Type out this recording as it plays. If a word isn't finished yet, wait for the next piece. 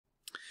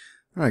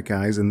Alright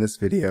guys, in this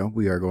video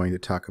we are going to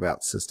talk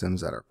about systems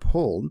that are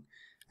pulled,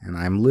 and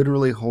I'm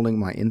literally holding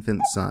my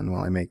infant son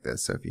while I make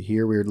this, so if you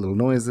hear weird little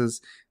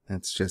noises,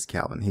 that's just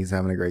Calvin. He's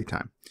having a great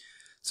time.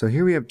 So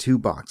here we have two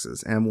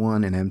boxes,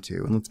 M1 and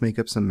M2, and let's make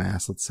up some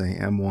mass. Let's say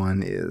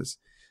M1 is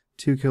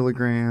 2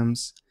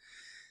 kilograms,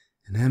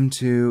 and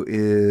M2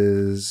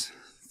 is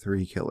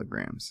 3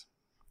 kilograms.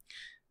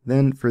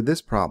 Then for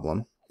this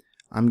problem,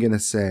 I'm going to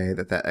say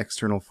that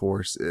external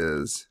force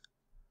is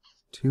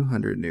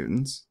 200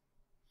 newtons.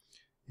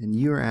 And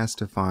you are asked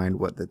to find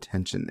what the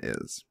tension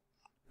is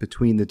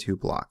between the two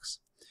blocks.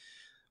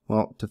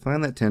 Well, to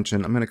find that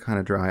tension, I'm going to kind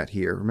of draw it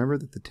here. Remember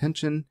that the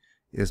tension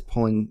is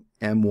pulling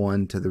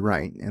M1 to the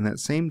right, and that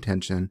same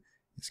tension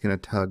is going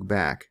to tug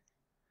back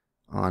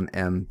on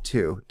M2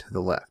 to the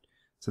left.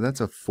 So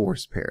that's a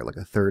force pair, like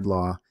a third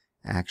law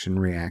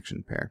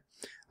action-reaction pair.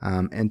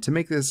 And to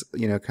make this,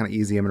 kind of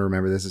easy, I'm going to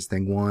remember this is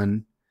thing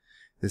 1,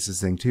 this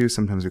is thing 2.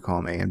 Sometimes we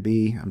call them A and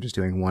B. I'm just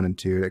doing 1 and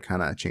 2 to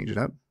kind of change it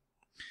up.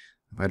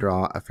 If I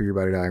draw a figure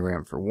body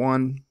diagram for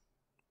 1,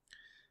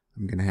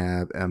 I'm going to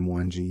have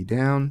M1G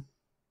down,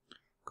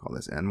 call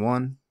this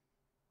N1,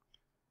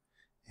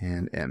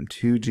 and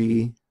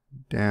M2G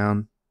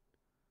down,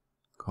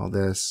 call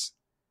this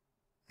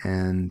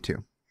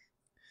N2.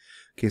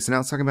 Okay, so now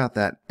let's talk about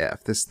that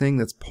F. This thing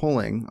that's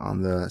pulling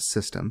on the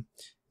system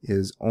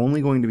is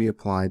only going to be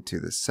applied to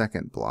the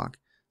second block,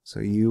 so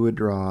you would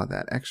draw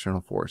that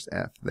external force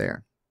F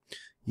there.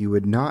 You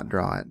would not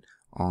draw it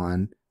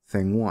on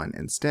thing 1.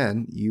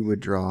 Instead, you would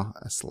draw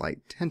a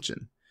slight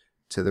tension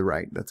to the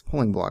right. That's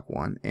pulling block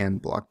 1,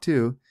 and block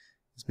 2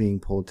 is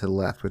being pulled to the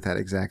left with that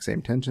exact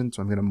same tension,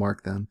 so I'm going to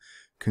mark them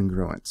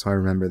congruent so I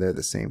remember they're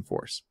the same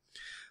force.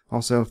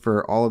 Also,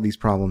 for all of these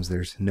problems,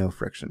 there's no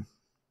friction.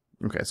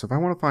 Okay, so if I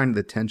want to find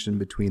the tension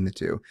between the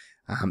two,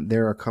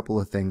 there are a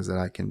couple of things that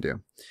I can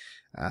do.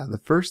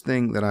 The first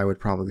thing that I would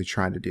probably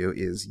try to do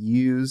is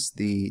use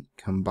the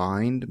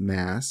combined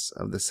mass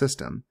of the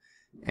system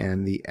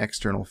and the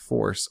external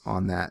force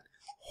on that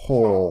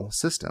whole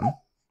system,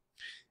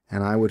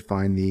 and I would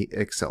find the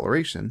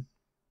acceleration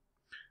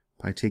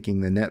by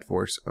taking the net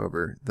force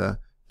over the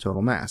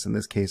total mass. In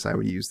this case, I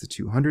would use the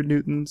 200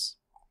 newtons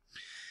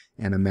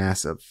and a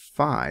mass of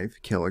 5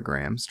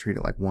 kilograms, treat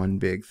it like one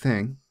big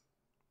thing,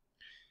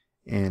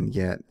 and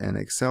get an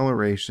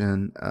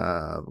acceleration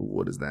of,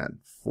 what is that,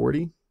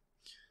 40?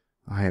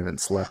 I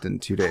haven't slept in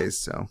 2 days,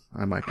 so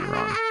I might be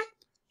wrong.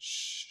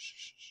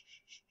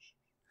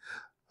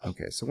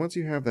 Okay, so once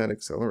you have that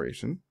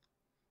acceleration,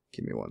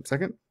 give me 1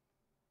 second.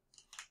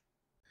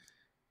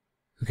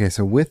 Okay,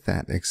 so with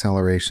that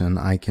acceleration,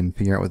 I can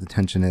figure out what the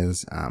tension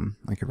is.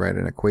 I could write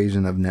an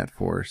equation of net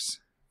force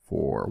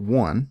for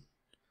 1.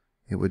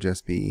 It would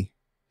just be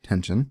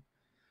tension,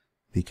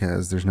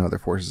 because there's no other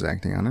forces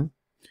acting on it.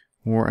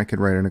 Or I could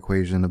write an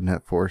equation of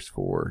net force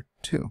for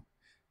 2,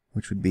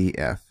 which would be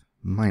F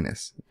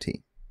minus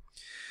T.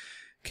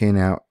 Okay,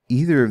 now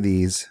either of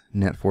these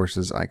net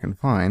forces I can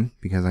find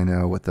because I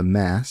know what the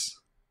mass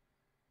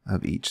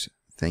of each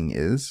thing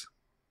is,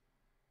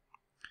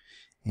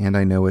 and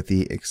I know what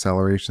the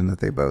acceleration that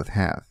they both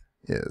have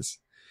is.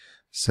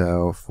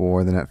 So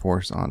for the net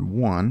force on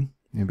 1,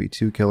 it would be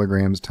 2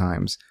 kilograms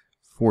times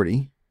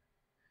 40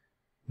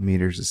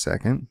 meters a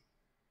second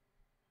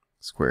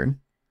squared,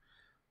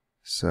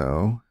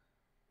 so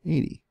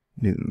 80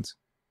 newtons.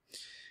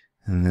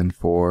 And then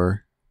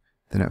for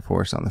the net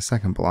force on the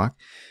second block,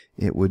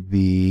 it would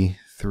be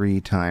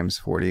 3 times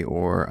 40,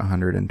 or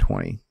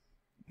 120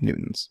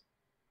 newtons.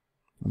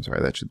 I'm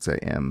sorry, that should say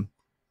M2.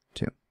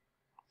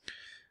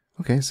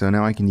 Okay, so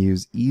now I can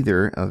use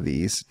either of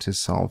these to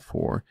solve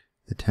for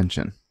the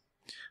tension.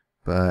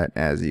 But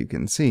as you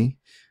can see,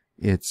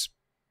 it's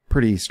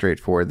pretty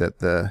straightforward that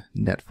the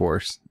net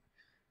force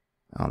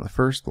on the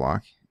first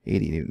block,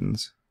 80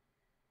 newtons,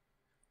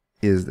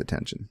 is the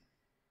tension.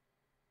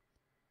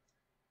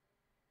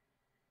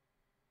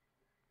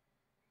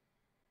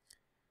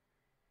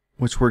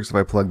 Which works if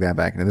I plug that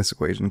back into this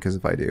equation, because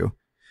if I do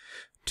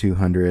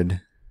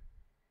 200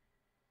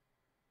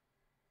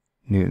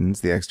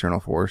 newtons, the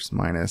external force,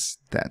 minus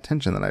that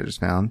tension that I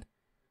just found,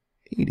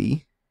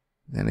 80,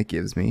 then it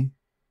gives me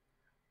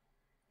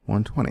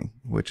 120,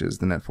 which is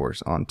the net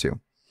force on 2.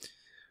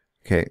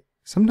 Okay,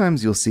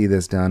 sometimes you'll see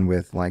this done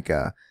with like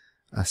a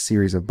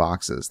series of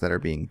boxes that are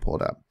being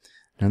pulled up.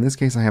 Now in this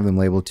case, I have them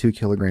labeled 2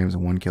 kilograms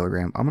and 1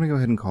 kilogram. I'm going to go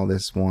ahead and call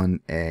this one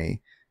A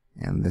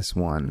and this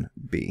one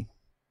B.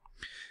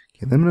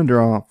 Okay, then I'm going to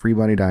draw free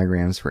body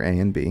diagrams for A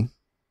and B.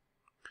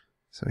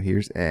 So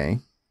here's A.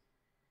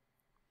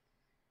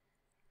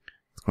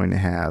 It's going to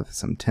have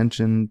some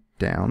tension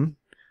down,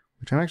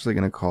 which I'm actually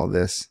going to call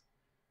this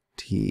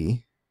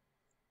T.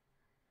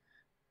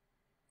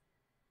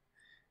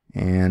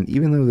 And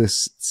even though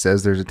this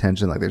says there's a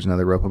tension, like there's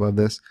another rope above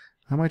this,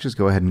 I might just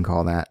go ahead and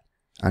call that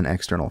an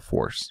external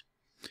force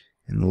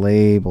and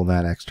label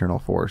that external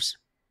force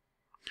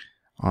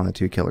on the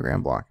 2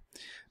 kilogram block.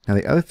 Now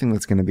the other thing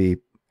that's going to be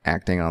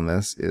acting on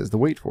this is the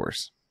weight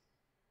force,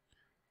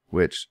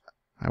 which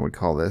I would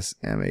call this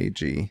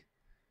MAG,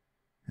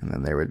 and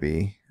then there would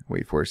be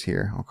weight force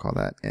here. I'll call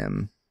that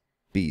M2.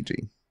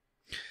 BG.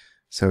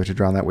 So to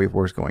draw that wave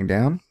force going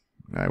down,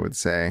 I would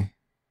say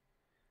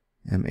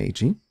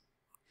MAG.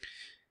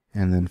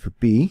 And then for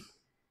B,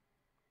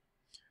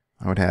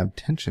 I would have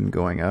tension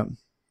going up,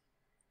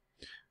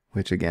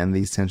 which again,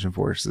 these tension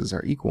forces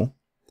are equal.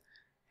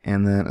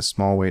 And then a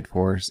small weight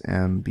force,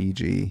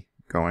 MBG,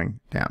 going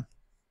down.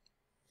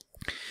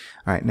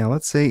 All right, now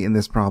let's say in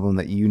this problem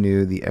that you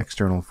knew the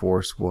external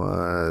force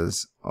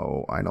was,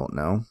 I don't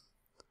know,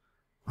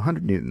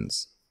 100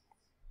 newtons.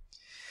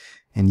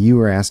 And you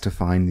were asked to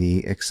find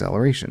the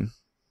acceleration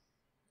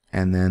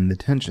and then the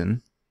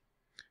tension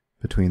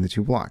between the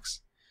two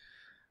blocks.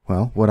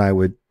 Well, what I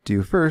would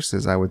do first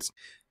is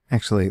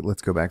actually,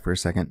 let's go back for a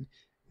second.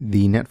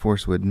 The net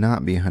force would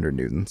not be 100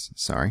 newtons,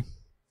 sorry.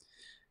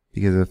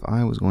 Because if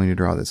I was going to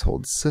draw this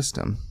whole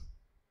system,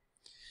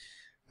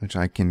 which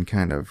I can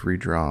kind of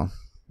redraw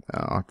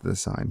off to the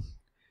side,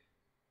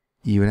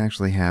 you would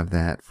actually have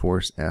that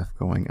force F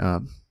going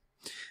up,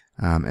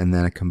 and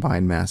then a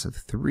combined mass of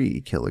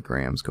 3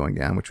 kilograms going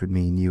down, which would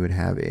mean you would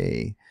have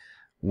a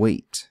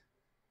weight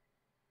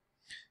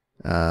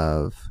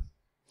of,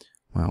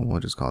 well,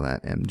 we'll just call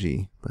that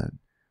mg, but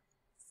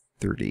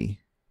 30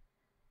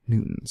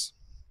 newtons.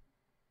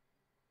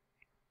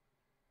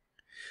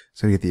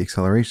 So to get the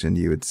acceleration,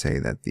 you would say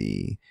that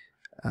the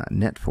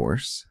net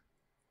force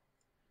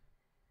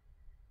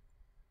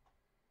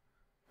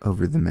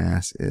over the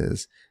mass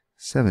is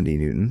 70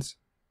 newtons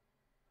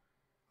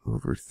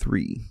over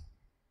 3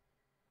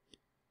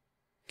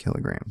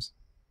 kilograms.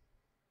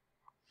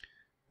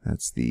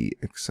 That's the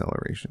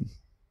acceleration.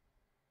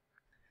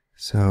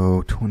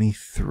 So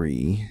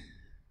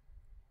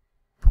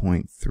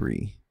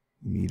 23.3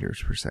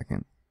 meters per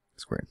second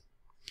squared.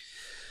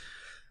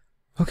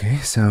 Okay,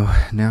 so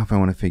now if I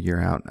want to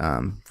figure out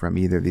from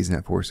either of these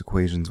net force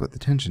equations what the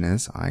tension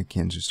is, I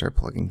can just start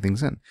plugging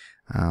things in.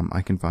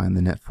 I can find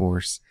the net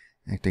force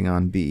acting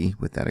on B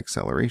with that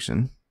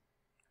acceleration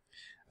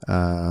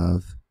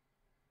of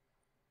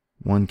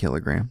 1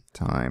 kilogram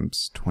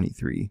times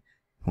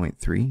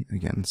 23.3.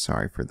 Again,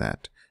 sorry for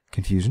that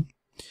confusion.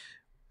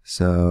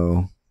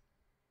 So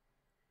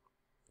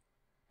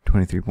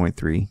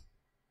 23.3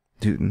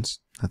 newtons,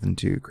 nothing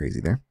too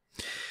crazy there.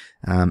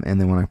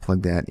 And then when I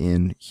plug that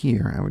in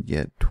here, I would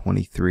get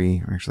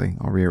 23, or actually,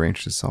 I'll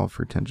rearrange to solve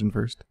for tension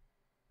first.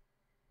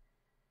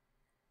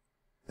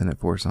 The net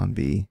force on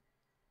B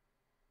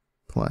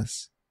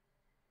plus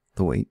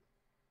the weight.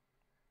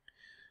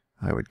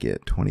 I would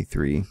get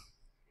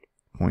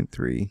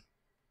 23.3,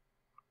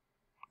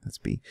 that's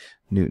B,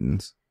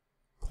 newtons,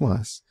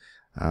 plus,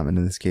 and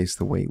in this case,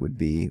 the weight would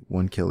be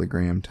 1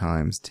 kilogram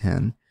times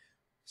 10,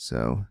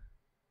 so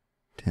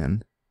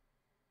 10.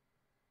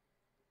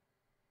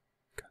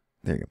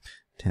 There you go.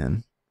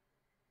 10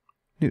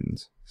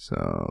 newtons.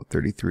 So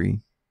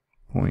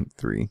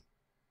 33.3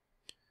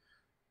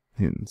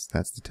 newtons.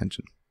 That's the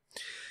tension.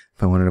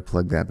 If I wanted to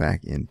plug that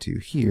back into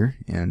here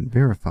and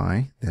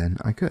verify, then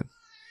I could.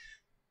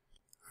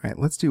 All right,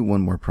 let's do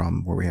one more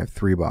problem where we have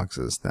 3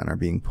 boxes that are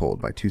being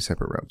pulled by 2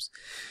 separate ropes.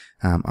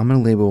 I'm going to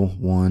label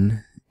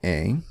one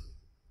A,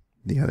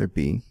 the other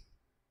B,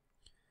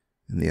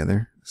 and the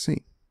other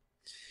C.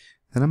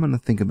 Then I'm going to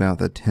think about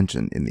the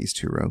tension in these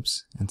 2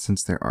 ropes. And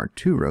since there are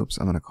 2 ropes,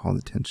 I'm going to call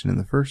the tension in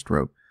the first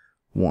rope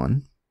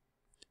 1,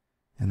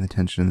 and the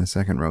tension in the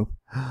second rope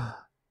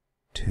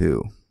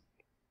 2.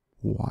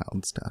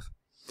 Wild stuff.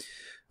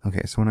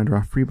 Okay, so when I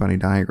draw free body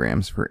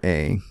diagrams for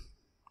A,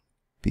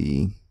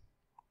 B,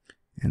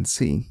 and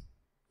C,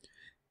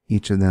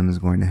 each of them is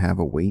going to have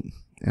a weight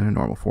and a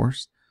normal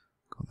force.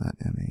 Call that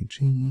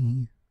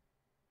MAG,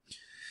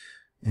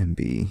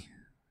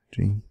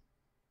 MBG.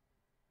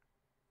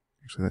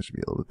 Actually, that should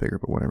be a little bit bigger,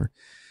 but whatever.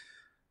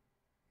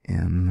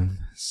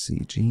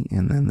 MCG,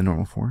 and then the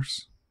normal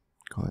force.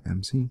 Call it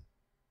MC.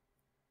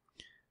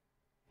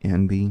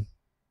 NB.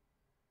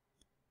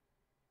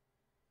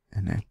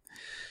 And A.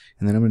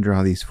 And then I'm going to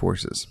draw these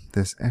forces.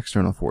 This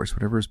external force,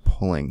 whatever is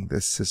pulling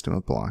this system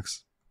of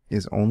blocks,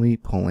 is only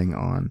pulling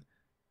on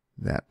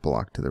that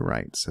block to the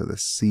right, so the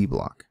C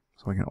block.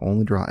 So I can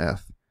only draw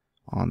F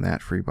on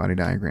that free body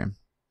diagram.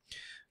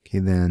 Okay,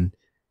 then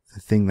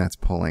the thing that's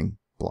pulling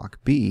block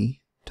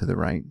B to the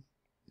right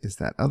is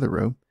that other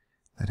rope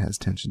that has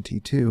tension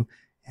T2,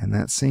 and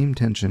that same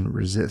tension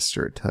resists,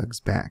 or it tugs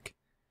back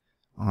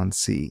on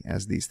C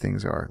as these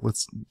things are.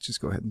 Let's just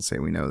go ahead and say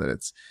we know that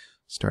it's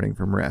starting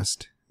from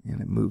rest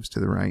and it moves to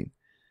the right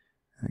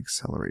and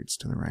accelerates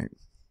to the right.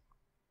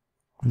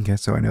 Okay,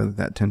 so I know that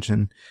that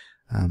tension,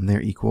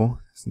 they're equal.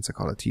 Since I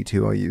called it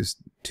T2, I'll use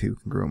 2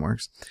 congruent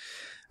marks.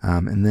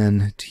 And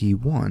then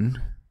T1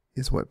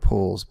 is what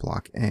pulls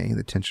block A,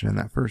 the tension in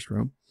that first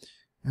rope,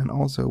 and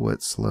also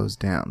what slows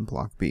down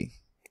block B.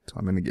 So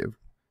I'm going to give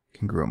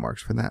congruent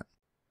marks for that.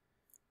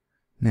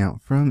 Now,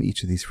 from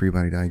each of these free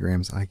body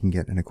diagrams, I can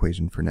get an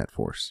equation for net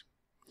force.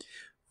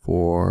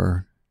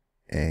 For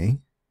A,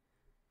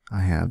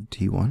 I have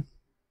T1.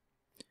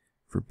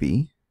 For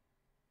B,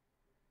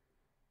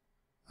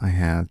 I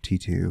have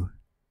T2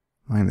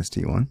 minus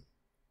T1.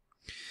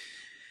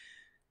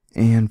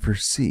 And for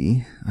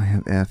C, I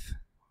have F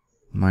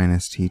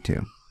minus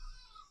T2.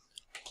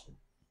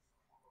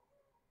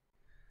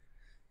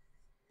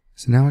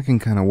 So now I can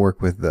kind of work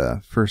with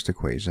the first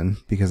equation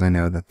because I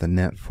know that the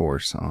net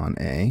force on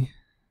A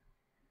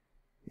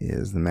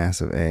is the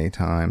mass of A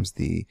times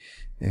the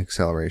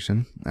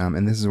acceleration.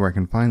 And this is where I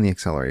can find the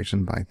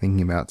acceleration by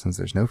thinking about, since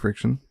there's no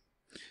friction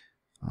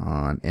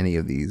on any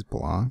of these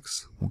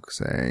blocks, we'll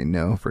say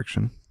no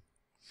friction,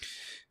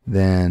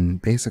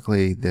 then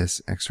basically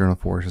this external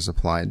force is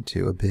applied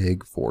to a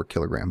big 4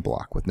 kilogram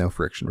block with no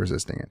friction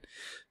resisting it.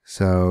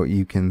 So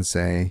you can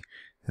say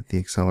that the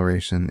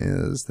acceleration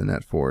is the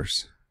net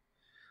force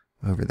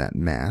over that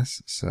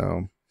mass.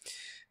 So,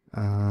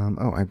 I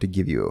have to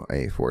give you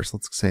a force.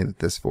 Let's say that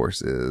this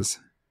force is,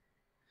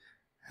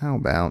 how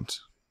about,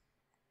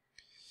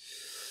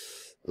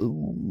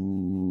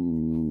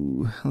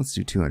 let's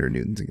do 200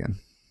 newtons again.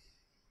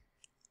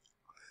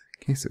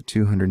 Okay, so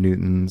 200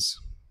 newtons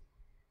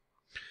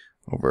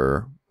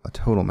over a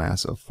total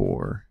mass of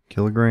 4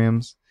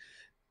 kilograms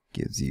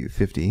gives you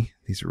 50.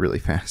 These are really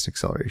fast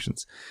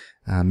accelerations.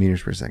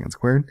 Meters per second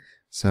squared.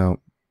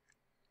 So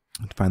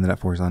to find the net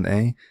force on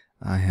A,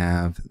 I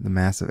have the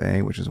mass of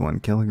A, which is 1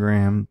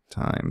 kilogram,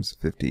 times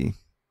 50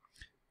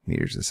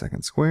 meters a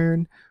second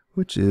squared,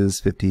 which is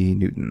 50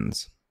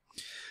 newtons.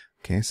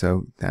 Okay,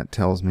 so that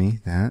tells me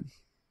that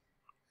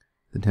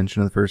the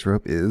tension of the first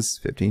rope is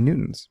 50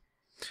 newtons.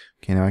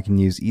 Okay, now I can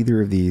use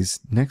either of these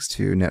next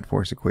two net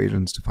force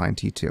equations to find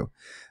T2.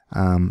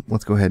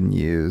 Let's go ahead and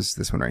use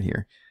this one right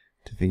here.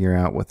 To figure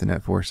out what the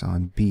net force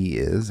on B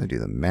is, I do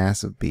the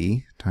mass of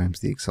B times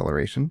the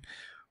acceleration,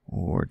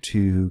 or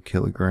 2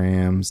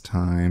 kilograms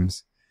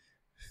times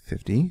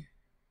 50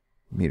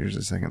 meters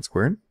a second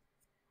squared,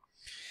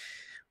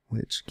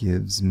 which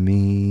gives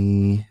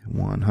me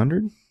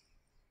 100.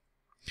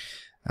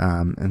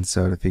 And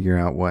so to figure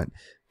out what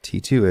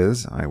T2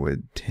 is, I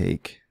would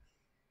take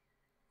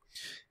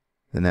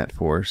the net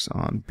force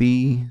on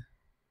B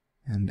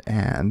and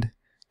add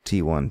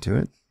T1 to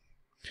it,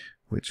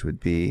 which would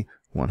be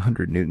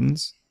 100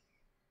 newtons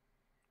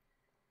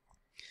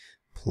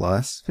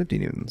plus 50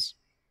 newtons.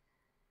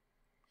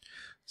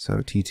 So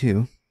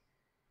T2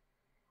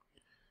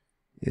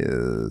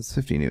 is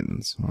 50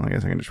 newtons. Well, I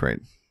guess I can just write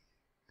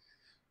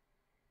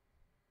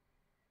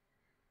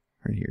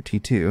right here,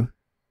 T2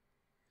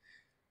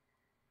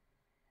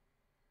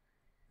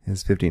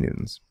 is 50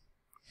 newtons.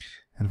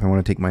 And if I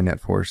want to take my net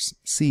force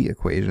C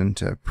equation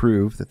to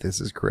prove that this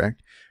is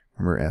correct,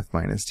 remember F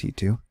minus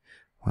T2,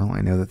 well,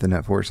 I know that the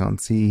net force on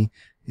C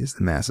is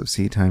the mass of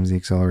C times the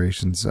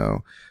acceleration,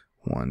 so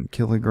 1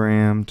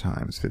 kilogram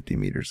times 50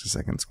 meters a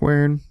second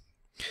squared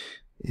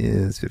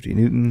is 50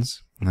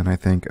 newtons. And then I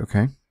think,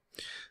 okay,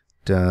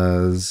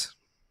 does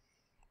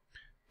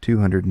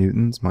 200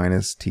 newtons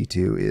minus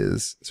T2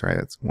 is, sorry,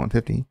 that's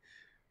 150.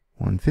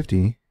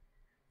 150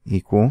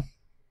 equal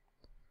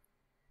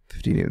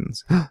 50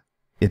 newtons.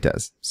 It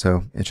does.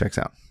 So it checks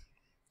out.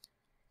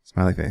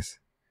 Smiley face.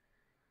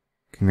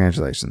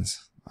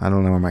 Congratulations. I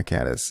don't know where my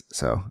cat is,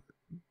 so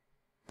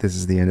this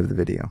is the end of the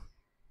video.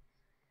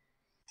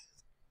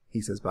 He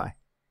says bye.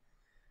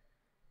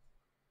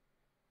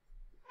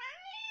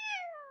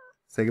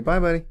 Say goodbye,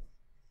 buddy.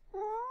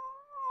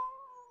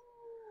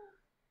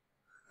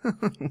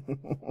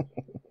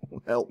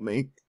 Help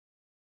me.